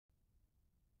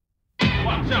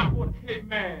Watch out for the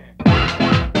hitman.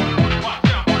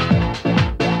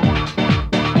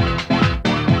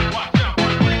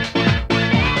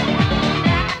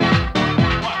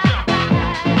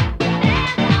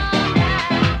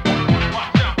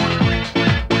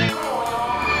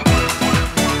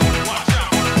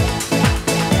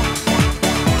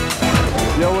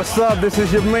 Yo, what's up? This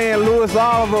is your man, Louis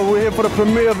Oliver. We're here for the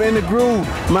premiere of In the Groove,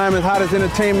 Miami's hottest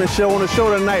entertainment show. On the show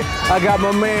tonight, I got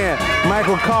my man,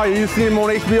 Michael Collier. You see him on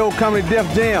HBO Comedy Def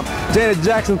Jam. Janet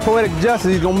Jackson's Poetic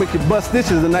Justice. He's gonna make you bust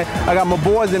stitches tonight. I got my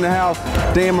boys in the house,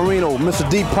 Dan Marino, Mr.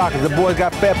 Deep Pockets. The boys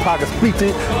got fat pockets. Peace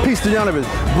to Yonovitz,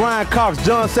 Brian Cox,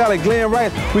 John Sally, Glenn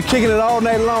Rice. We kicking it all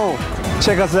night long.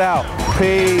 Check us out.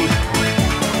 Peace.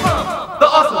 The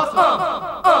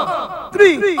awesome.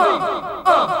 Three. The awesome.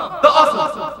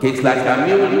 Kicks like a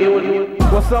mule.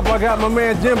 What's up? I got my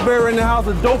man Jim Berry in the house,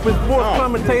 the dopest sports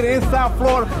commentator in South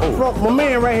Florida. My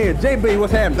man right here, JB,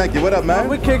 what's happening? Thank you. What up, man?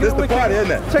 We're kicking This the party,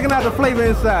 isn't it? Checking out the flavor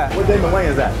inside. What Damon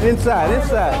Wayans at? Inside.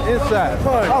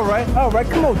 All right.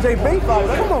 Come on, JB.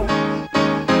 Come on.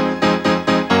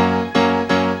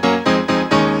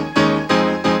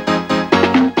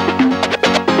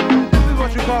 This is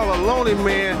what you call a lonely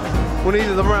man when he's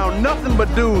around nothing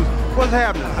but dudes. What's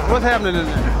happening? What's happening in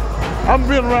there? I'm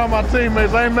being around my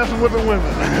teammates. I ain't messing with the women.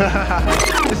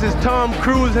 This is Tom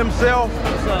Cruise himself.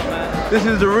 What's up, man? This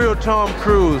is the real Tom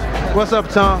Cruise. What's up,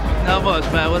 Tom? Not much,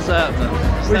 man. What's happening?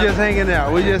 We're just hanging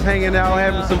out.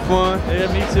 Having some fun. Yeah,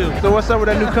 me too. So what's up with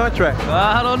that new contract?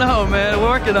 I don't know, man. We're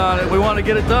working on it. We want to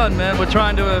get it done, man. We're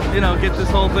trying to, get this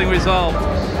whole thing resolved.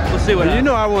 We'll see what happens. You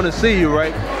know I want to see you,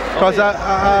 right? Because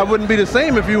I wouldn't be the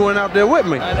same if you weren't out there with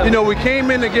me. We came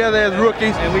in together as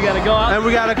rookies. And we got to go out. And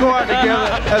we got to go out together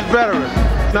as veterans.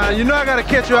 Now, I got to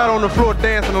catch you out on the floor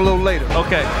dancing a little later.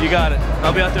 Okay, you got it.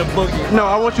 I'll be out there boogie. No,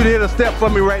 I want you to hit a step for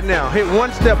me right now. Hit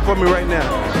one step for me right now.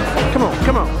 Come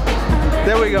on.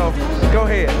 There we go. Go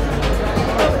ahead.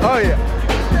 Oh, yeah.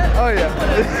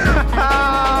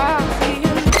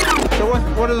 So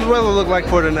what does the weather look like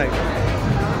for tonight?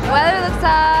 Weather looks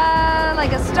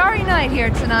like a starry night here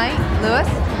tonight, Louis.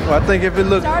 Well, I think if it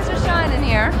looks... Stars are shining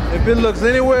here. If it looks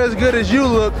anywhere as good as you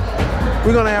look,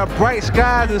 we're going to have bright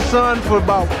skies and sun for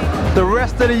about the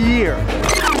rest of the year.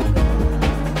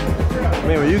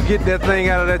 Man, when you get that thing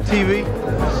out of that TV.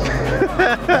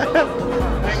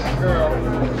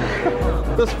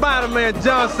 The Spider-Man,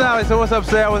 John Sally. So what's up,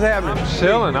 Sal? What's happening? I'm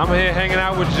chilling. I'm here hanging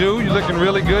out with you. You're looking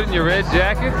really good in your red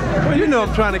jacket. Well, you know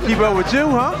I'm trying to keep up with you,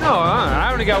 huh? No, I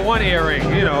only got one earring.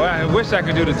 I wish I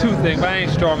could do the two thing, but I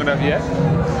ain't strong enough yet.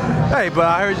 Hey, but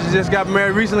I heard you just got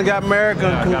married, recently got married.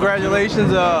 Congratulations.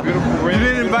 Beautiful ring. You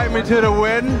didn't invite me to the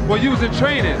wedding. Well, you was in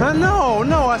training. No,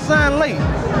 I signed late.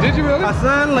 Did you really? I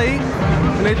signed late,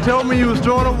 and they told me you was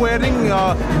throwing a wedding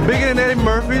bigger than Eddie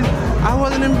Murphy's. I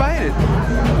wasn't invited.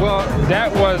 Well,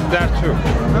 that's true.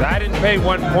 I didn't pay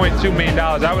 $1.2 million.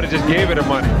 I would have just gave her the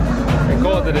money and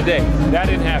called it a day. That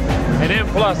didn't happen. And then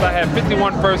plus, I had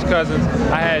 51 first cousins.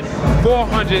 I had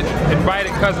 400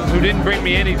 invited cousins who didn't bring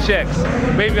me any checks.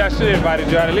 Maybe I should have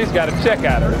invited you. I at least got a check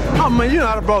out of it. Oh man, you know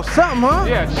how to brought something, huh?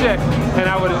 Yeah, check. And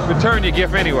I would have returned your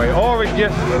gift anyway. All the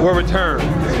gifts were returned.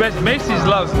 Especially Macy's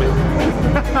loves me.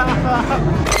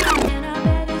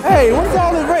 Hey, what's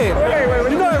all this red?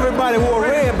 You know everybody wore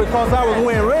red because I was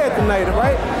wearing red tonight,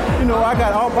 right? I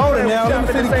got all powder now. Let me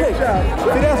see the kick.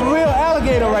 See, that's a real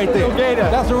alligator right there. Gator.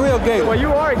 That's a real gator. Well,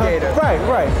 you are a gator. Right.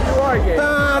 You are a gator.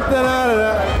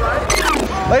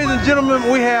 Ladies and gentlemen,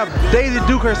 we have Daisy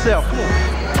Duke herself.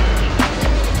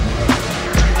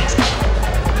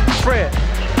 Fred.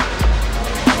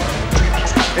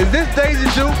 Is this Daisy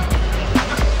Duke?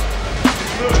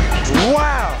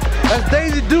 Wow. That's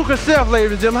Daisy Duke herself,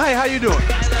 ladies and gentlemen. Hey, how you doing?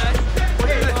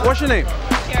 What's your name?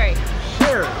 Sherry.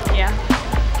 Sherry. Yeah.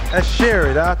 That's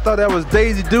Sherry. I thought that was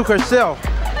Daisy Duke herself.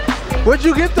 Where'd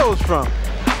you get those from?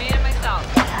 I made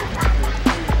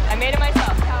it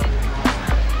myself.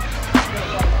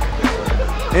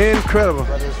 Incredible.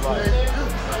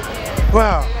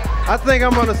 Wow. I think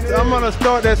I'm gonna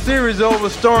start that series over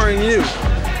starring you.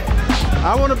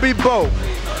 I want to be Bo.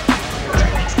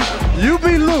 You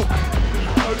be Luke.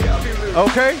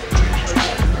 Okay?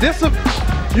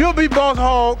 You'll be Boss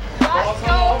Hog.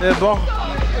 Yeah, Boss.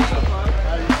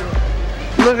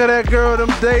 Look at that girl, them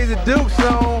Daisy Dukes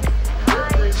on.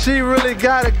 She really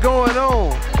got it going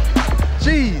on.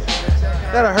 Jeez,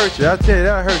 that'll hurt you. I'll tell you,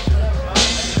 that'll hurt you.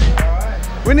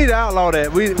 We need to outlaw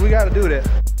that. We got to do that.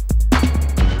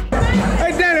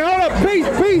 Hey, Danny, hold up. Peace.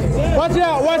 Watch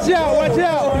out. Let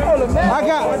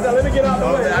me get out the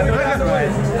way.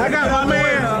 I got my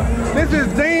man. This is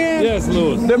Dan. Yes,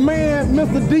 Louis. The man,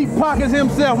 Mr. Deep Pockets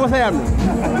himself. What's happening?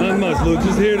 Not much, Lou.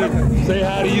 Just here to say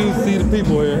hi to you, see the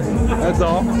people here. That's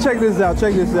all. Check this out,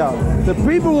 check this out. The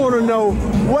people want to know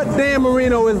what Dan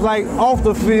Marino is like off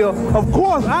the field. Of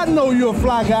course, I know you're a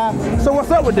fly guy, so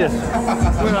what's up with this?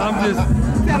 Well, I'm just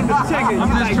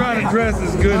trying to dress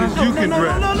as good as you can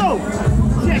dress. No.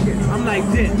 Check it. I'm like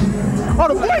this. Oh,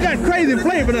 the boy got crazy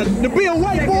flavor. The Bill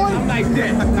White boy? I'm like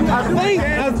this.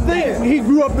 I think he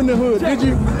grew up in the hood. Did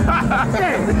you?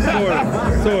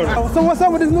 Sort of. So what's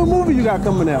up with this new movie you got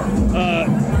coming out?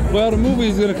 Well, the movie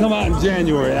is going to come out in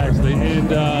January, actually, and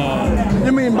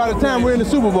You mean by the time we're in the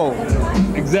Super Bowl?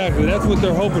 exactly, that's what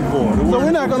they're hoping for. So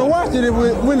we're not going to watch it if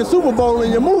we win the Super Bowl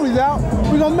and your movie's out.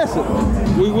 We're going to miss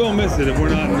it. We will miss it if we're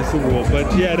not in the Super Bowl.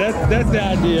 But yeah, that's the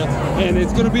idea, and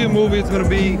it's going to be a movie. It's going to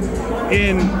be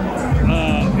in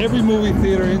every movie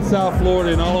theater in South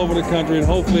Florida and all over the country, and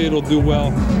hopefully it'll do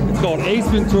well. It's called Ace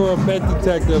Ventura, Pet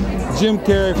Detective. Jim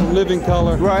Carrey from Living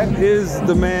Color is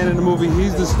the man in the movie.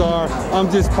 He's the star.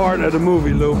 I'm just part of the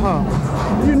movie, Lou.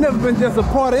 You've never been just a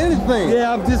part of anything.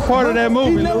 Yeah, I'm just part of that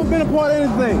movie, You've never been a part of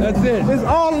anything. That's it. It's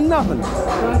all or nothing.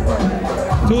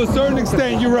 To a certain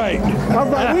extent, you're right. All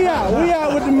right, we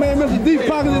out with the man, Mr. Deep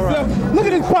Pockets himself. Look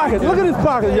at his pockets. Look at his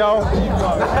pockets, y'all.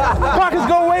 Pockets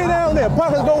go way down there.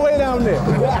 Pockets go way down there.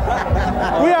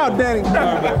 We out, Danny.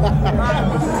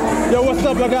 Yo, what's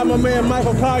up? I got my man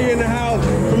Michael Collier in the house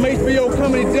from HBO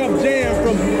Comedy Def Jam,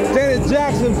 from Janet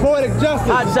Jackson, Poetic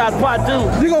Justice. Hot Shots Part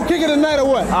 2. You gonna kick it tonight or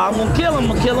what? I'm gonna kill him. I'm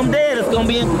gonna kill him dead. It's gonna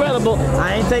be incredible.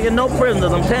 I ain't taking no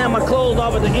prisoners. I'm tearing my clothes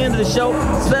off at the end of the show,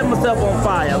 setting myself on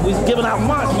fire. We're giving out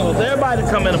marshmallows. Everybody to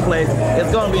come into place.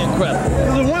 It's gonna be incredible.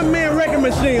 It's a one-man wrecking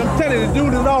machine. I'm telling you, the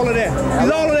dude is all of that.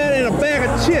 He's all of that in a bag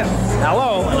of chips.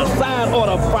 Hello, and a side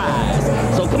order of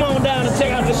fries. So come on down and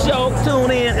check out the show.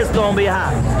 Tune in. It's gonna be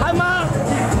hot. Hi, Mom.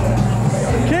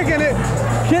 Kicking it.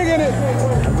 Kicking it.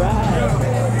 All right.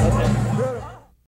 Okay.